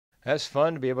That's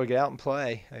fun to be able to get out and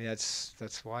play. I mean, that's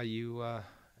why you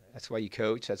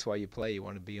coach. That's why you play. You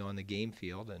want to be on the game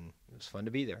field, and it was fun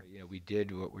to be there. We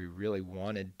did what we really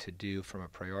wanted to do from a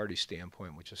priority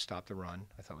standpoint, which was stop the run.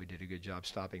 I thought we did a good job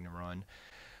stopping the run.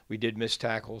 We did miss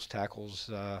tackles.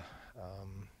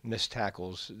 Missed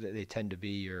tackles. They tend to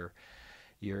be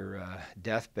your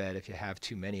deathbed if you have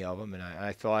too many of them. And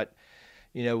I thought,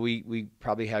 we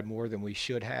probably had more than we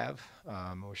should have.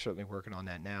 We're certainly working on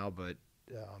that now, but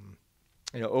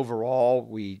overall,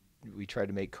 we tried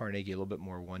to make Carnegie a little bit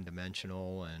more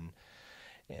one-dimensional,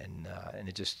 and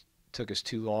it just took us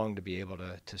too long to be able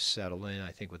to settle in.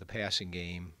 I think with the passing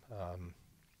game,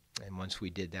 and once we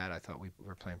did that, I thought we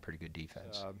were playing pretty good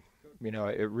defense.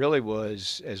 It really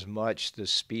was as much the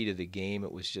speed of the game.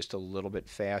 It was just a little bit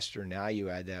faster. Now you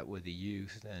add that with the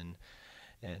youth, and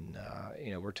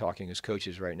we're talking as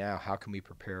coaches right now. How can we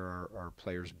prepare our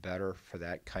players better for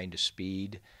that kind of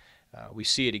speed? We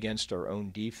see it against our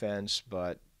own defense,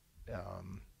 but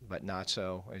not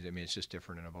so. I mean, it's just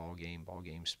different in a ball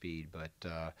game speed.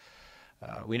 But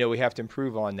we know we have to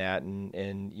improve on that,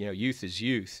 and youth is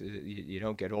youth. You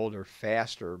don't get older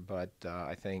faster, but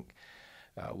I think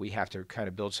we have to kind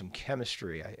of build some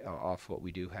chemistry off what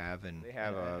we do have, and they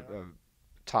have a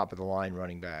top of the line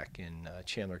running back in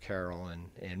Chandler Carroll,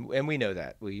 and we know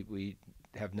that we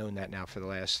have known that now for the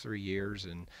last 3 years,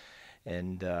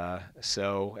 and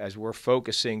so as we're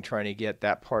focusing, trying to get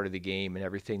that part of the game and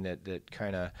everything that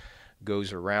kind of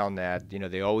goes around that,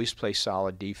 they always play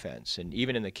solid defense. And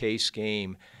even in the Case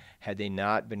game, had they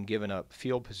not been given up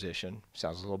field position,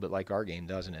 sounds a little bit like our game,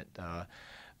 doesn't it?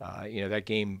 That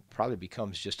game probably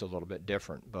becomes just a little bit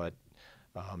different. But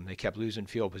they kept losing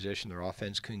field position. Their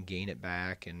offense couldn't gain it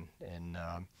back, and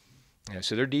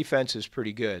so their defense is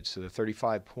pretty good. So the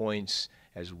 35 points,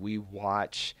 as we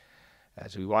watch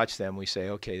them, we say,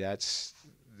 okay, that's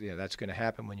going to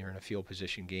happen when you're in a field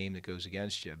position game that goes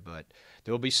against you. But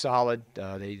they'll be solid.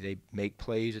 They make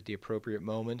plays at the appropriate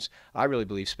moments. I really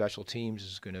believe special teams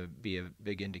is going to be a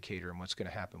big indicator in what's going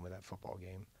to happen with that football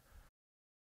game.